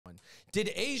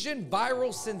Did Asian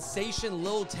viral sensation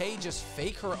Lil Tay just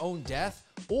fake her own death?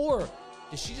 Or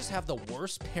does she just have the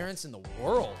worst parents in the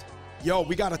world? Yo,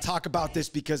 we got to talk about this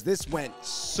because this went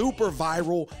super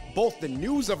viral, both the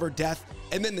news of her death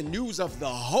and then the news of the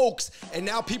hoax. And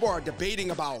now people are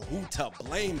debating about who to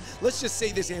blame. Let's just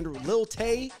say this, Andrew. Lil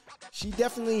Tay, she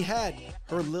definitely had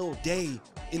her Lil Day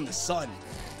in the sun.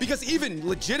 Because even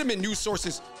legitimate news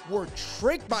sources were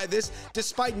tricked by this,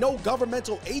 despite no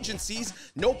governmental agencies,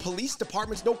 no police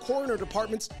departments, no coroner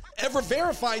departments ever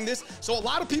verifying this. So a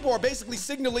lot of people are basically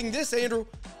signaling this, Andrew.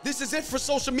 This is it for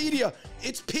social media.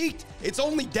 It's peaked. It's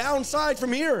only downside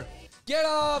from here. Get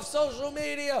off social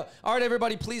media. All right,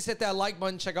 everybody, please hit that like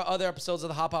button. Check out other episodes of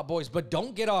the Hot Pot Boys. But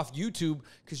don't get off YouTube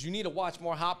because you need to watch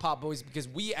more Hot Pot Boys because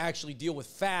we actually deal with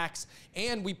facts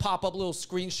and we pop up little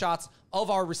screenshots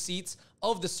of our receipts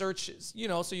of the searches, you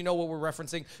know, so you know what we're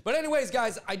referencing. But anyways,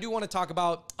 guys, I do want to talk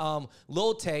about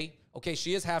Lil Tay. Okay,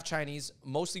 she is half Chinese,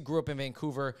 mostly grew up in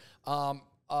Vancouver.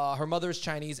 Her mother is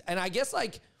Chinese. And I guess,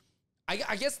 like,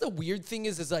 I guess the weird thing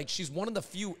is like she's one of the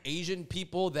few Asian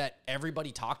people that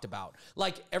everybody talked about.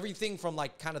 Like everything from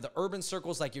like kind of the urban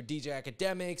circles, like your DJ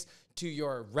Academics, to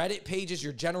your Reddit pages,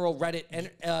 your general Reddit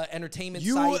entertainment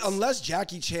sites. Unless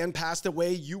Jackie Chan passed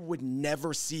away, you would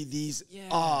never see these,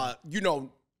 you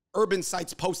know, urban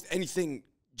sites post anything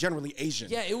generally Asian.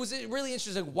 Yeah, it was really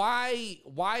interesting. Why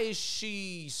is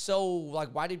she so, like,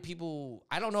 why did people,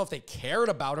 I don't know if they cared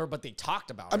about her, but they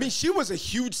talked about her. I mean, she was a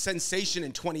huge sensation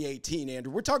in 2018,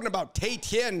 Andrew. We're talking about Tay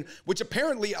Tien, which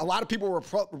apparently a lot of people were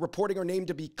reporting her name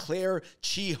to be Claire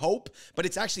Chi Hope, but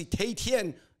it's actually Tay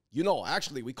Tien. You know,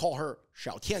 actually, we call her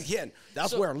Xiao Tian Tian.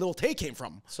 That's where Lil Tay came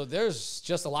from. So there's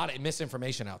just a lot of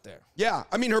misinformation out there. Yeah.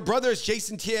 I mean, her brother is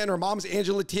Jason Tian. Her mom's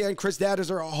Angela Tian. Chris dad is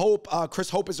her Hope. Chris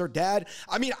Hope is her dad.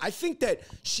 I mean, I think that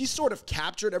she sort of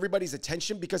captured everybody's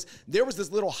attention because there was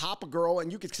this little Hoppa girl,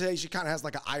 and you could say she kind of has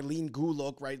like an Eileen Gu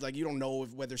look, right? Like, you don't know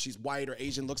whether she's white or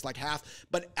Asian, looks like half,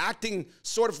 but acting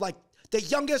sort of like the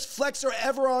youngest flexer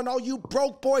ever on all you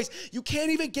broke boys. You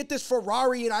can't even get this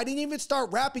Ferrari, and I didn't even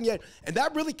start rapping yet. And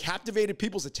that really captivated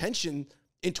people's attention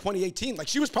in 2018. Like,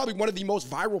 she was probably one of the most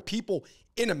viral people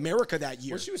in America that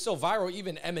year. Well, she was so viral,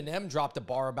 even Eminem dropped a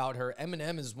bar about her.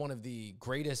 Eminem is one of the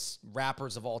greatest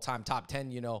rappers of all time, top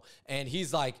 10, you know. And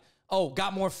he's like, oh,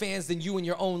 got more fans than you in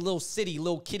your own little city.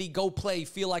 Little kitty, go play.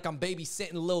 Feel like I'm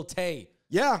babysitting Lil Tay.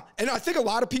 Yeah, and I think a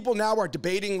lot of people now are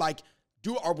debating, like,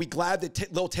 are we glad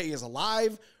that Lil Tay is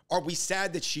alive? Are we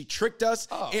sad that she tricked us?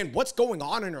 And what's going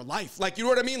on in her life? Like, you know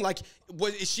what I mean? Like,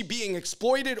 is she being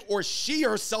exploited, or is she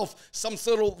herself some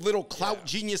little clout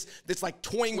genius that's like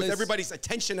toying with everybody's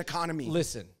attention economy?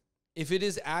 Listen, if it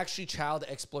is actually child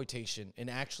exploitation and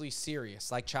actually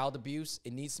serious, like child abuse,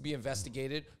 it needs to be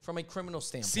investigated from a criminal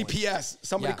standpoint. CPS,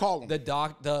 somebody call them.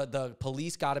 The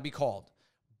police got to be called.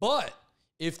 But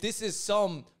if this is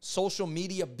some social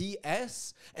media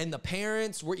BS and the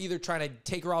parents were either trying to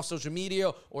take her off social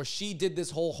media or she did this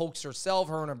whole hoax herself,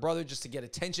 her and her brother, just to get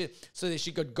attention so that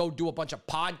she could go do a bunch of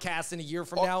podcasts in a year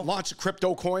from now. Launch a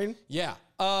crypto coin. Yeah.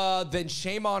 Then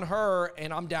shame on her,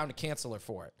 and I'm down to cancel her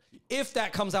for it, if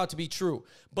that comes out to be true.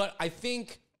 But I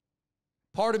think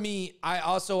part of me,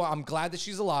 I'm glad that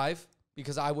she's alive,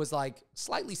 because I was like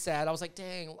slightly sad. I was like,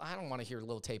 dang, I don't want to hear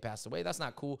Lil Tay passed away. That's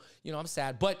not cool. You know, I'm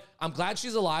sad. But I'm glad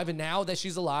she's alive. And now that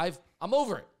she's alive, I'm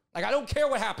over it. Like, I don't care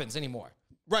what happens anymore.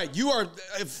 Right. You are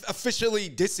officially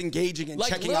disengaging and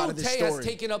checking out of this story. Lil Tay has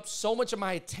taken up so much of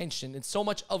my attention and so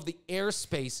much of the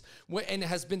airspace, and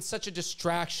has been such a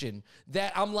distraction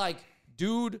that I'm like,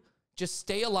 dude, just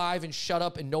stay alive and shut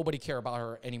up and nobody care about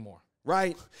her anymore.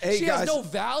 Right. Hey, she guys, has no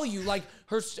value. Like,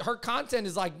 her content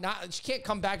is like she can't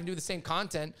come back and do the same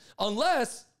content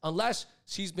unless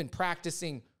she's been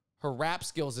practicing her rap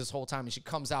skills this whole time and she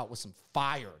comes out with some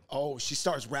fire. Oh, she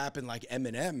starts rapping like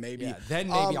Eminem, maybe. Yeah, then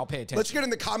maybe I'll pay attention. Let's get in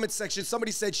the comments section.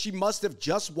 Somebody said she must have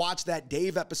just watched that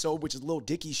Dave episode, which is Lil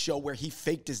Dicky's show, where he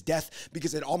faked his death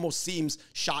because it almost seems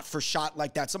shot for shot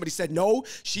like that. Somebody said, no,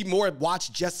 she more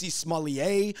watched Jesse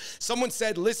Smollett. Someone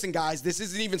said, listen, guys, this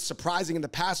isn't even surprising. In the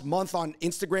past month on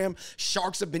Instagram,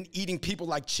 sharks have been eating people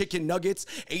like chicken nuggets.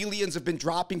 Aliens have been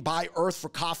dropping by Earth for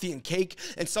coffee and cake.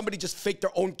 And somebody just faked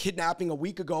their own kidnapping a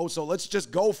week ago. So let's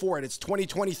just go for it. It's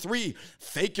 2023.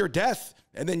 Fake your death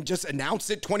and then just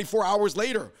announce it 24 hours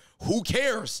later. Who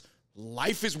cares?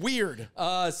 Life is weird.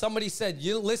 Somebody said,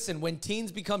 listen, when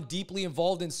teens become deeply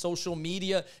involved in social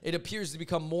media, it appears to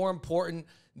become more important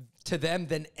to them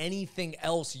than anything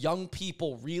else. Young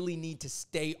people really need to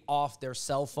stay off their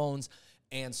cell phones.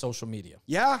 and social media.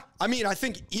 Yeah, I mean, I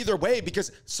think either way,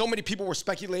 because so many people were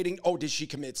speculating, oh, did she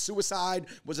commit suicide?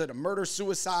 Was it a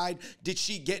murder-suicide? Did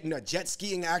she get in a jet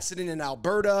skiing accident in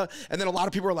Alberta? And then a lot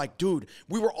of people were like, dude,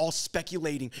 we were all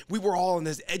speculating. We were all on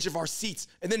this edge of our seats.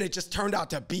 And then it just turned out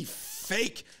to be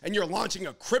fake, and you're launching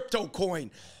a crypto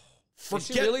coin. Is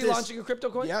she really launching a crypto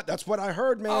coin? Yeah, that's what I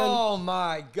heard, man. Oh,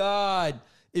 my God.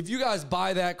 If you guys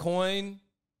buy that coin,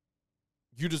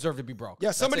 you deserve to be broke.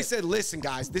 Yeah, somebody said, listen,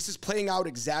 guys, this is playing out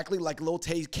exactly like Lil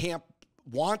Tay's camp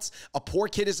wants. A poor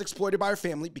kid is exploited by her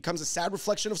family, becomes a sad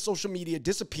reflection of social media,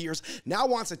 disappears, now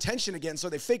wants attention again, so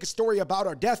they fake a story about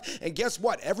our death, and guess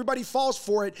what? Everybody falls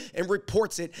for it and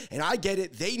reports it, and I get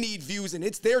it. They need views, and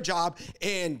it's their job,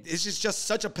 and this is just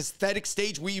such a pathetic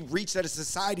stage we've reached as a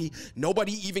society.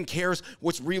 Nobody even cares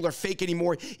what's real or fake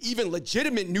anymore. Even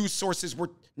legitimate news sources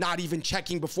were not even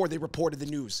checking before they reported the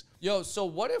news. Yo, so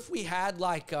what if we had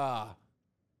like a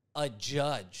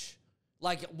judge?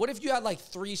 Like, what if you had like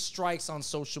 3 strikes on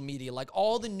social media? Like,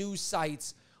 all the news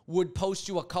sites would post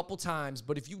you a couple times,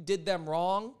 but if you did them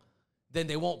wrong, then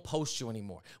they won't post you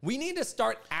anymore. We need to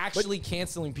start actually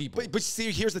canceling people. But see,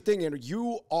 here's the thing, Andrew.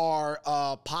 You are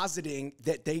positing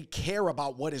that they care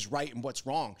about what is right and what's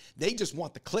wrong. They just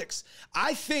want the clicks.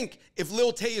 I think if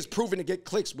Lil Tay is proven to get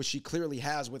clicks, which she clearly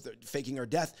has with faking her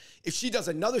death, if she does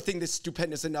another thing that's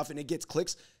stupendous enough and it gets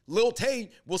clicks, Lil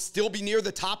Tay will still be near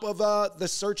the top of the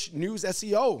search news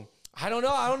SEO. I don't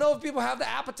know. I don't know if people have the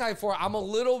appetite for it. I'm a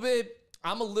little bit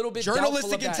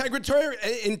journalistic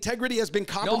integrity has been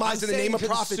compromised in the name of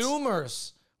profits.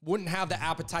 Consumers wouldn't have the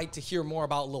appetite to hear more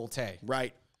about Lil Tay.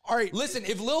 Right. All right. Listen,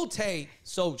 if Lil Tay,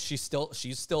 so she's still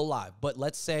alive, but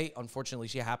let's say, unfortunately,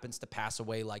 she happens to pass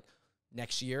away like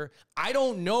next year. I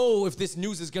don't know if this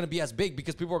news is going to be as big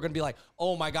because people are going to be like,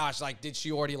 oh my gosh, like, did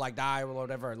she already like die or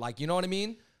whatever? Like, you know what I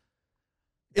mean?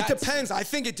 It depends. I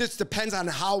think it just depends on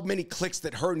how many clicks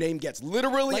that her name gets.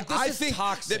 Literally, like, I think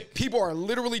that people are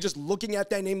literally just looking at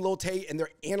that name, Lil Tay, and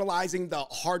they're analyzing the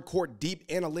hardcore, deep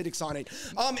analytics on it.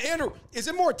 Andrew, is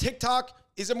it more TikTok?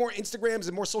 Is it more Instagram? Is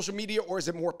it more social media? Or is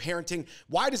it more parenting?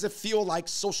 Why does it feel like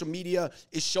social media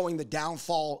is showing the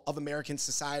downfall of American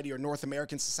society or North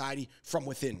American society from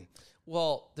within?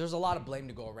 Well, there's a lot of blame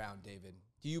to go around, David.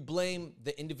 Do you blame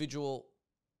the individual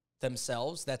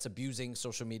themselves that's abusing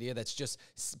social media, that's just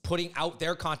putting out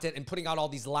their content and putting out all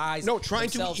these lies? No, trying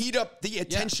to eat up the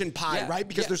attention pie, right?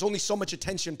 Because there's only so much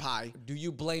attention pie. Do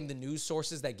you blame the news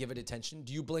sources that give it attention?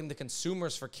 Do you blame the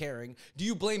consumers for caring? Do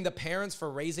you blame the parents for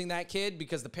raising that kid?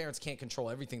 Because the parents can't control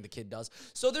everything the kid does.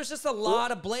 So there's just a lot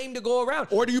of blame to go around.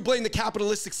 Or do you blame the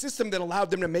capitalistic system that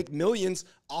allowed them to make millions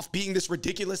off being this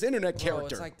ridiculous internet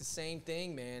character? It's like the same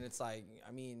thing, man. It's like,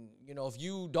 I mean, you know, if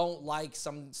you don't like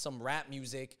some rap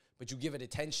music, but you give it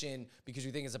attention because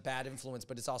you think it's a bad influence,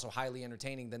 but it's also highly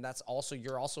entertaining, then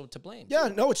you're also to blame. Yeah,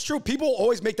 no, it's true. People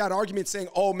always make that argument saying,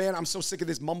 oh man, I'm so sick of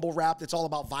this mumble rap that's all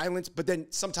about violence. But then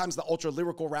sometimes the ultra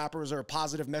lyrical rappers or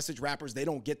positive message rappers, they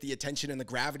don't get the attention and the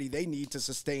gravity they need to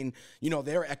sustain, you know,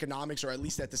 their economics, or at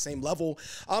least at the same level.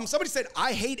 Somebody said,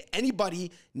 I hate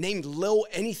anybody named Lil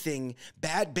anything,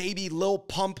 Bad Baby, Lil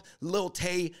Pump, Lil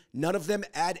Tay. None of them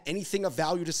add anything of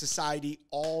value to society.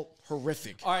 All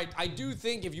horrific. All right, I do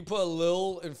think if you put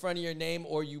Lil in front of your name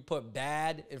or you put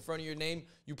Bad in front of your name,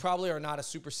 you probably are not a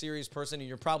super serious person, and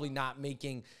you're probably not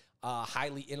making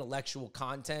highly intellectual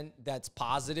content that's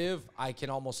positive. I can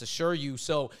almost assure you.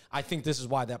 So I think this is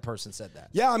why that person said that.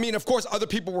 Yeah, I mean, of course, other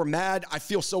people were mad. I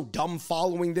feel so dumb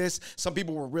following this. Some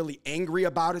people were really angry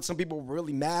about it. Some people were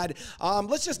really mad.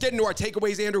 Let's just get into our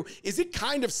takeaways, Andrew. Is it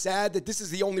kind of sad that this is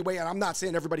the only way, and I'm not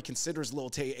saying everybody considers Lil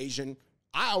Tay Asian.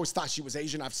 I always thought she was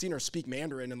Asian. I've seen her speak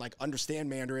Mandarin and like understand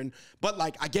Mandarin, but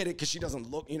like I get it because she doesn't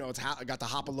look, you know, it's got the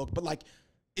Hoppa look. But like,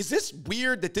 is this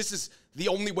weird that this is the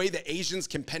only way that Asians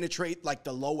can penetrate like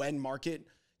the low end market?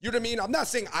 You know what I mean? I'm not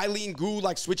saying Eileen Gu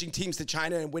like switching teams to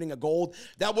China and winning a gold.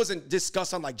 That wasn't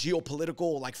discussed on like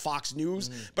geopolitical like Fox News.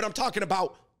 But I'm talking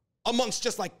about amongst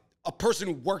just like a person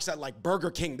who works at like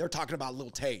Burger King. They're talking about Lil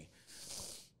Tay.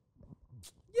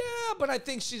 Yeah, but I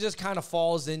think she just kind of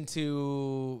falls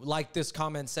into, like this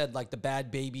comment said, like the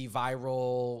Bad Baby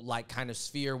viral, like kind of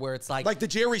sphere where it's like the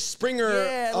Jerry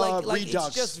Springer like redux.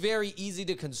 It's just very easy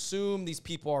to consume. These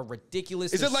people are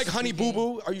ridiculous. Is it like Honey Boo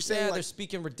Boo? Are you saying? Yeah, they're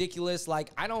speaking ridiculous.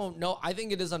 Like, I don't know. I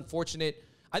think it is unfortunate.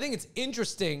 I think it's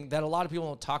interesting that a lot of people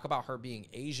don't talk about her being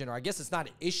Asian, or I guess it's not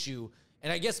an issue.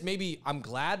 And I guess maybe I'm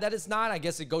glad that it's not. I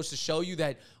guess it goes to show you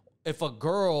that if a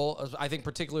girl, I think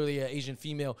particularly an Asian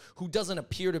female, who doesn't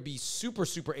appear to be super,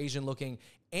 super Asian looking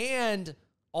and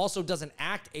also doesn't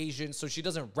act Asian, so she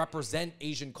doesn't represent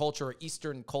Asian culture or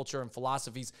Eastern culture and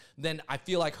philosophies, then I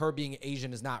feel like her being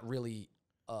Asian is not really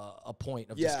a point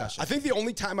of Yeah, discussion. I think the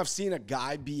only time I've seen a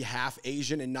guy be half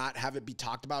Asian and not have it be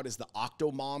talked about is the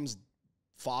Octomom's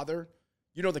father.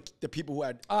 You know, the people who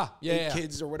had eight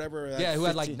kids or whatever. Yeah, who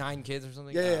had like 9 kids or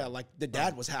something. Yeah, like the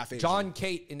dad was half Asian. John,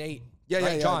 Kate, and 8. Yeah,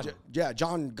 right? John.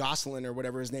 John Gosselin or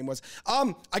whatever his name was.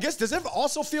 I guess, does it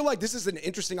also feel like, this is an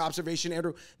interesting observation,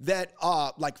 Andrew, that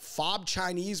like Fob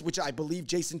Chinese, which I believe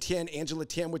Jason Tian, Angela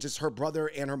Tian, which is her brother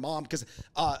and her mom, because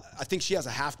I think she has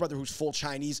a half brother who's full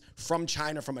Chinese from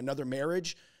China from another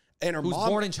marriage. And her mom,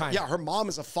 born in China. Yeah, her mom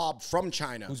is a Fob from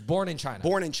China. Who's born in China.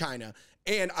 Born in China.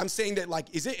 And I'm saying that,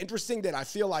 like, is it interesting that I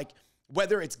feel like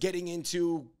whether it's getting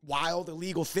into wild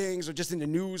illegal things or just in the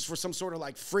news for some sort of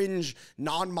like fringe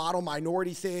non-model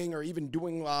minority thing, or even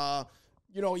doing,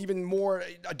 even more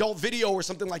adult video or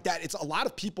something like that, it's a lot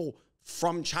of people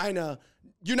from China.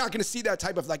 You're not going to see that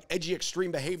type of like edgy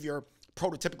extreme behavior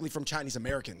prototypically from Chinese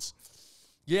Americans.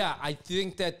 Yeah, I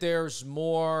think that there's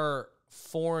more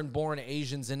foreign-born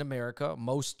Asians in America.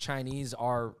 Most Chinese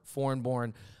are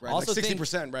foreign-born. Right, also like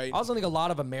 60%, right? I also think a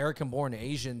lot of American-born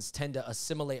Asians tend to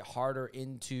assimilate harder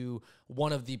into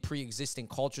one of the pre-existing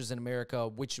cultures in America,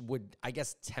 which would, I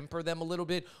guess, temper them a little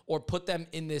bit or put them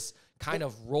in this kind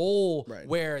of role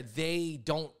where they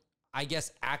don't, I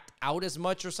guess, act out as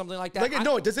much or something like that. Like,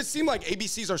 no, does it seem like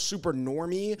ABCs are super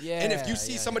normie? Yeah. And if you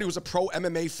see somebody who's a pro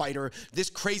MMA fighter, this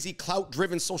crazy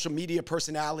clout-driven social media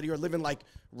personality, or living like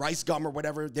Rice Gum or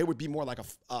whatever, they would be more like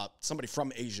somebody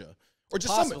from Asia. Or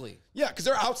just possibly. Yeah, because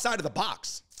they're outside of the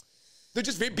box. They're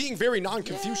just being very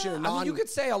non-Confucian and I mean, you could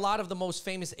say a lot of the most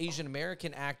famous Asian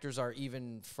American actors are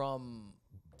even from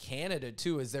Canada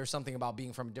too. Is there something about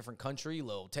being from a different country?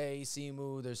 Lil Tay,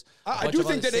 Simu. There's I do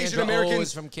think that Asian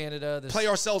Americans from Canada play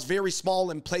ourselves very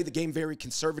small and play the game very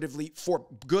conservatively for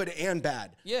good and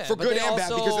bad. Yeah, for good and bad,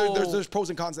 because there's pros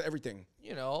and cons to everything.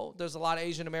 You know, there's a lot of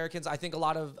Asian Americans. I think a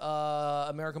lot of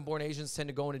American-born Asians tend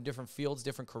to go into different fields,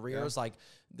 different careers. Like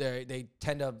they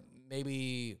tend to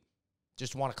maybe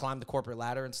just want to climb the corporate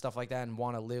ladder and stuff like that, and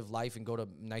want to live life and go to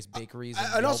nice bakeries.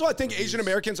 And also, I think Asian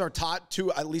Americans are taught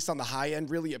to, at least on the high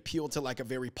end, really appeal to like a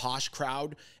very posh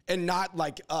crowd, and not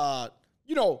like, I'm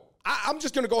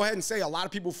just going to go ahead and say a lot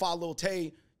of people follow Lil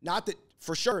Tay, not that,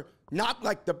 for sure, not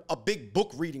like a big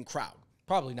book reading crowd.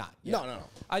 Probably not. Yeah. No.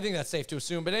 I think that's safe to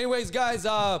assume. But anyways, guys.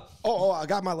 I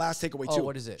got my last takeaway too.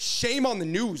 What is it? Shame on the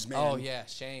news, man. Oh, yeah,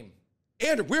 shame.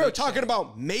 And we are talking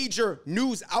about major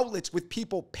news outlets with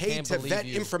people paid to vet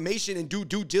information and do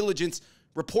due diligence,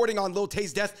 reporting on Lil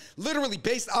Tay's death, literally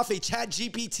based off a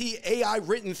ChatGPT AI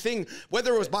written thing,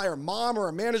 whether it was by her mom or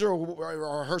a manager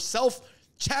or herself.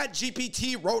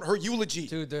 ChatGPT wrote her eulogy.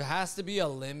 Dude, there has to be a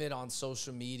limit on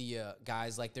social media,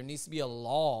 guys. Like, there needs to be a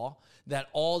law that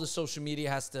all the social media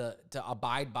has to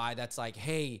abide by. That's like,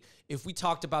 hey, if we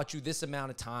talked about you this amount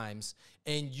of times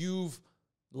and you've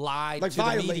lied to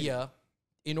the media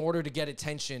in order to get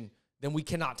attention, then we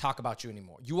cannot talk about you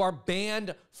anymore. You are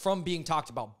banned from being talked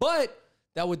about. But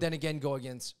that would then again go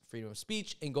against freedom of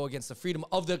speech and go against the freedom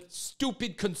of the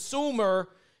stupid consumer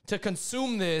to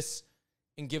consume this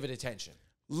and give it attention.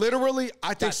 Literally,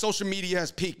 I think social media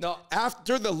has peaked. No.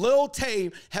 After the Lil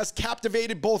Tay has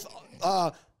captivated both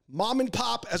mom and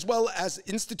pop as well as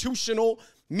institutional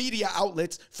media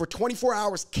outlets for 24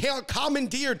 hours,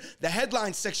 commandeered the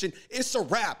headline section. It's a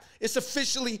wrap. It's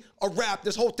officially a wrap.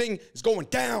 This whole thing is going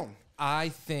down. I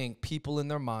think people in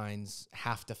their minds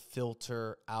have to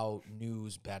filter out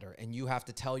news better. And you have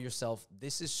to tell yourself,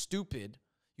 this is stupid.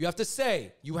 You have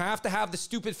to have the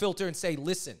stupid filter and say,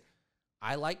 listen,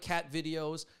 I like cat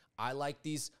videos. I like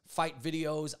these fight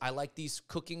videos. I like these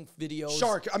cooking videos.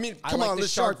 Shark. I mean, come on, the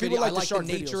shark video. I like the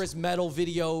nature is metal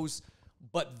videos.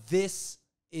 But this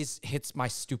hits my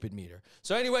stupid meter.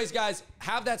 So anyways, guys,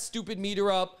 have that stupid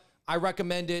meter up. I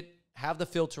recommend it. Have the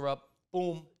filter up.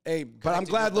 Boom. Hey, but I'm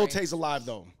glad Lil Tay's alive,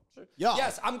 though. Yeah.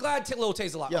 Yes, I'm glad Lil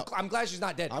Tay's alive. Yeah. I'm glad she's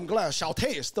not dead. I'm glad Lil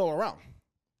Tay is still around.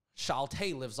 Lil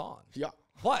Tay lives on. Yeah.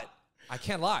 But I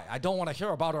can't lie. I don't want to hear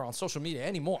about her on social media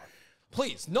anymore.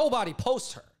 Please, nobody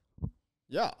post her.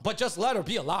 Yeah. But just let her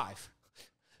be alive.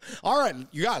 All right,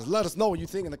 you guys, let us know what you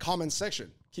think in the comments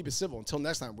section. Keep it civil. Until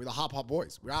next time, we're the Hop Hop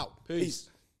Boys. We're out. Peace.